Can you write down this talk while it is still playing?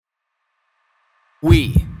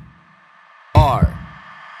We are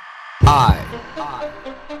I.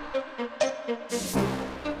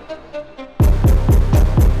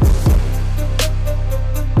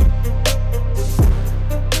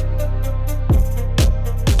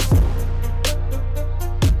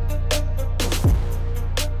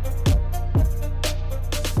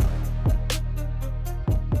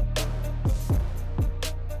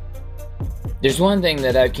 There's one thing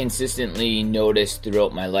that I've consistently noticed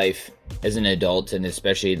throughout my life as an adult, and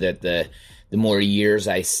especially that the more years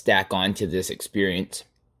I stack onto this experience,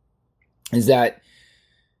 is that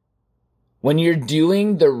when you're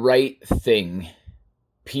doing the right thing,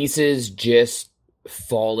 pieces just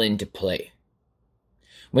fall into play.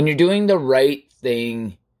 When you're doing the right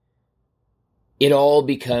thing, it all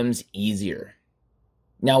becomes easier.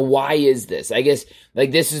 Now, why is this? I guess,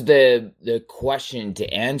 this is the question to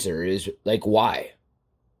answer is, why?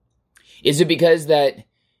 Is it because that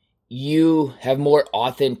you have more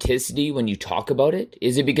authenticity when you talk about it?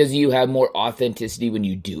 Is it because you have more authenticity when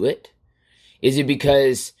you do it? Is it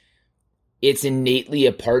because it's innately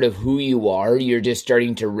a part of who you are? You're just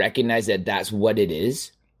starting to recognize that that's what it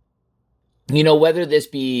is? Whether this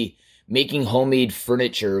be making homemade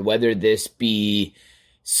furniture, whether this be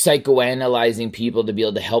psychoanalyzing people to be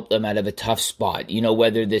able to help them out of a tough spot,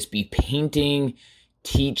 whether this be painting,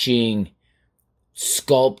 teaching,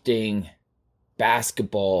 sculpting,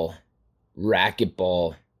 basketball,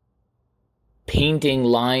 racquetball, painting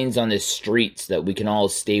lines on the streets that we can all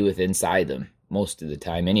stay with inside them, most of the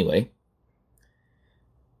time anyway.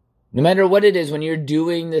 No matter what it is, when you're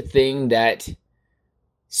doing the thing that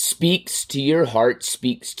speaks to your heart,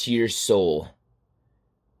 speaks to your soul,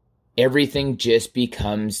 everything just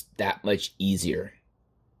becomes that much easier.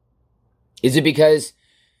 Is it because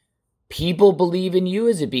people believe in you?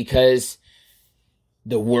 Is it because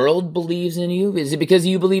the world believes in you? Is it because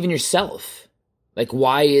you believe in yourself?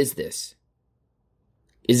 Why is this?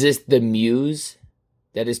 Is this the muse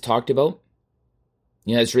that is talked about?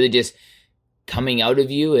 It's really just coming out of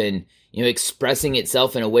you and, expressing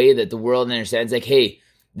itself in a way that the world understands, hey,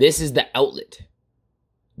 this is the outlet.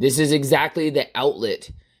 This is exactly the outlet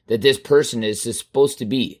that this person is supposed to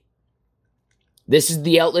be. This is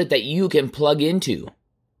the outlet that you can plug into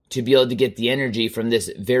to be able to get the energy from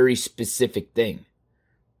this very specific thing.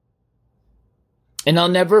 And I'll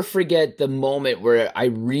never forget the moment where I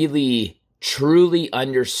really, truly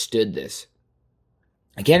understood this.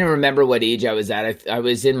 I can't even remember what age I was at. I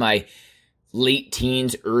was in my late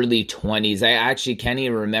teens, early 20s. I actually can't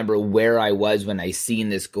even remember where I was when I seen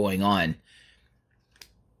this going on.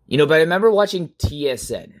 But I remember watching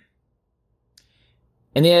TSN.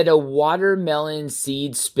 And they had a watermelon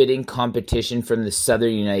seed spitting competition from the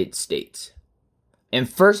southern United States. And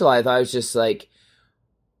first of all, I thought it was just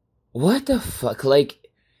what the fuck?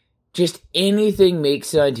 Just anything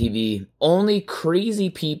makes it on TV. Only crazy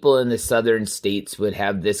people in the southern states would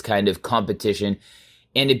have this kind of competition.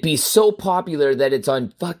 And it'd be so popular that it's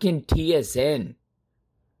on fucking TSN.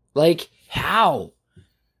 How?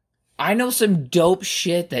 I know some dope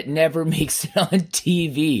shit that never makes it on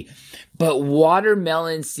TV. But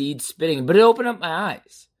watermelon seed spitting. But it opened up my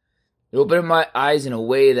eyes. It opened up my eyes in a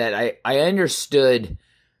way that I understood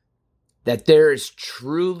that there is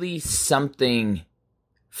truly something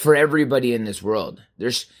for everybody in this world.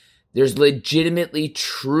 There's legitimately,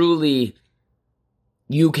 truly,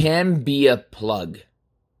 you can be a plug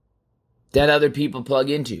that other people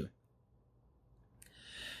plug into.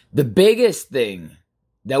 The biggest thing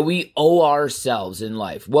that we owe ourselves in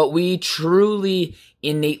life, what we truly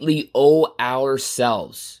innately owe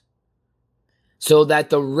ourselves, so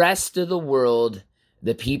that the rest of the world,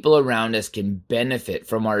 the people around us, can benefit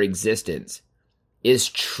from our existence, is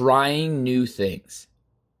trying new things.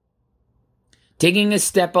 Taking a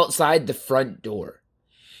step outside the front door.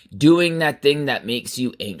 Doing that thing that makes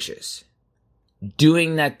you anxious.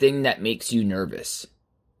 Doing that thing that makes you nervous.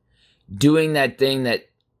 Doing that thing that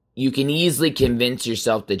you can easily convince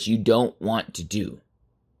yourself that you don't want to do.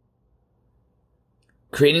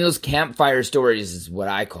 Creating those campfire stories is what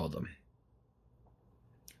I call them.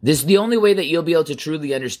 This is the only way that you'll be able to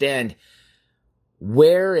truly understand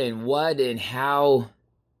where and what and how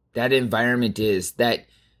that environment is, that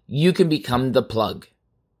you can become the plug.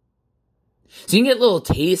 So you can get little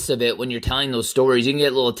tastes of it when you're telling those stories. You can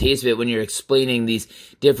get a little taste of it when you're explaining these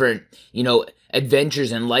different,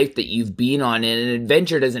 adventures in life that you've been on. And an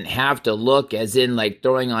adventure doesn't have to look as in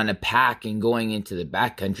throwing on a pack and going into the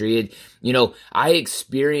backcountry. I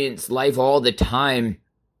experience life all the time,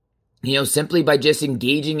 simply by just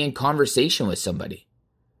engaging in conversation with somebody.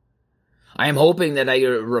 I am hoping that I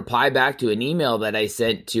reply back to an email that I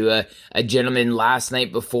sent to a gentleman last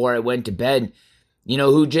night before I went to bed.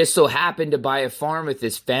 who just so happened to buy a farm with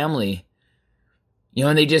his family.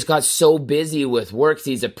 And they just got so busy with work.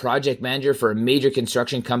 He's a project manager for a major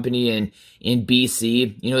construction company in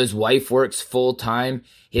BC. His wife works full time.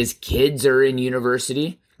 His kids are in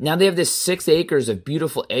university. Now they have this 6 acres of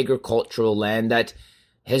beautiful agricultural land that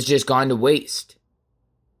has just gone to waste.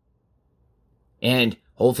 And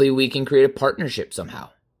hopefully we can create a partnership somehow.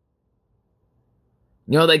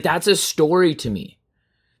 That's a story to me.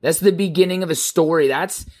 That's the beginning of a story.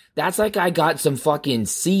 That's like I got some fucking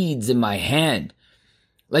seeds in my hand.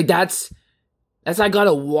 That's I got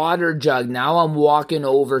a water jug. Now I'm walking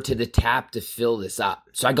over to the tap to fill this up.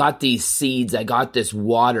 So I got these seeds. I got this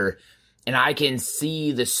water. And I can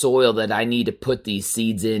see the soil that I need to put these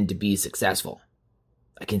seeds in to be successful.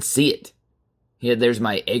 I can see it. Yeah, there's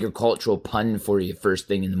my agricultural pun for you first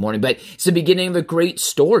thing in the morning. But it's the beginning of a great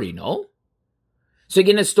story, no? So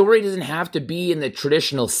again, a story doesn't have to be in the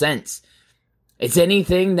traditional sense. It's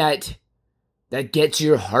anything that gets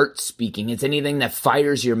your heart speaking. It's anything that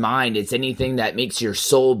fires your mind. It's anything that makes your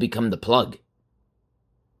soul become the plug.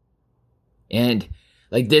 And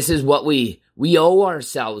this is what we owe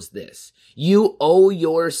ourselves this. You owe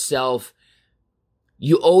yourself,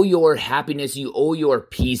 you owe your happiness, you owe your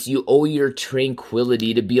peace, you owe your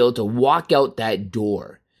tranquility to be able to walk out that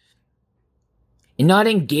door. And not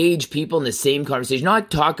engage people in the same conversation.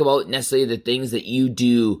 Not talk about necessarily the things that you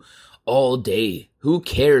do all day. Who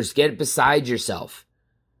cares? Get beside yourself.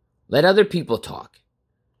 Let other people talk.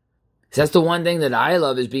 Because that's the one thing that I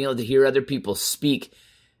love is being able to hear other people speak.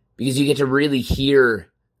 Because you get to really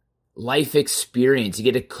hear life experience. You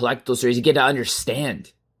get to collect those stories. You get to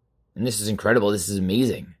understand. And this is incredible. This is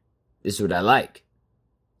amazing. This is what I like.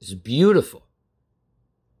 This is beautiful.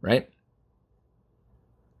 Right?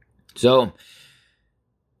 So,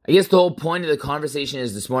 I guess the whole point of the conversation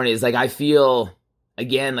is this morning is I feel,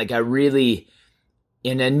 again, I really,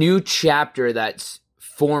 in a new chapter that's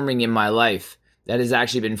forming in my life, that has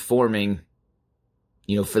actually been forming,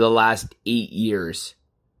 for the last 8 years.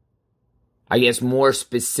 I guess more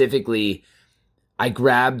specifically, I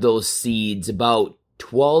grabbed those seeds about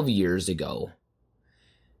 12 years ago.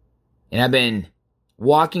 And I've been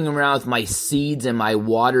walking around with my seeds and my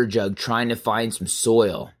water jug trying to find some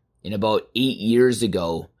soil. And about 8 years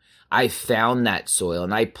ago, I found that soil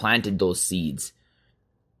and I planted those seeds.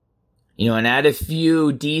 And I had a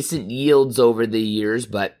few decent yields over the years,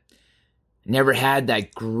 but never had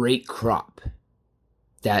that great crop.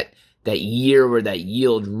 That year where that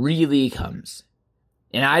yield really comes.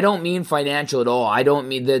 And I don't mean financial at all. I don't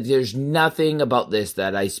mean that there's nothing about this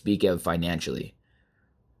that I speak of financially.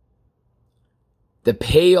 The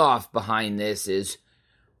payoff behind this is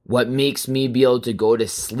what makes me be able to go to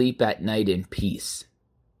sleep at night in peace.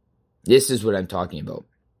 This is what I'm talking about.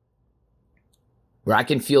 Where I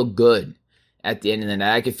can feel good at the end of the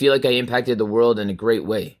night. I can feel like I impacted the world in a great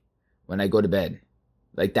way when I go to bed.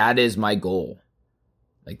 That is my goal.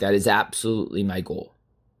 That is absolutely my goal.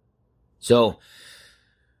 So,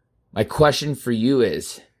 my question for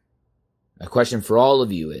all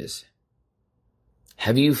of you is,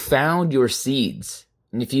 have you found your seeds?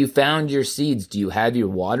 And if you found your seeds, do you have your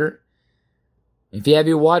water? If you have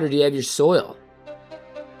your water, do you have your soil?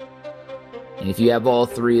 And if you have all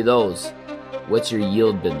three of those, what's your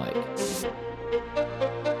yield been like?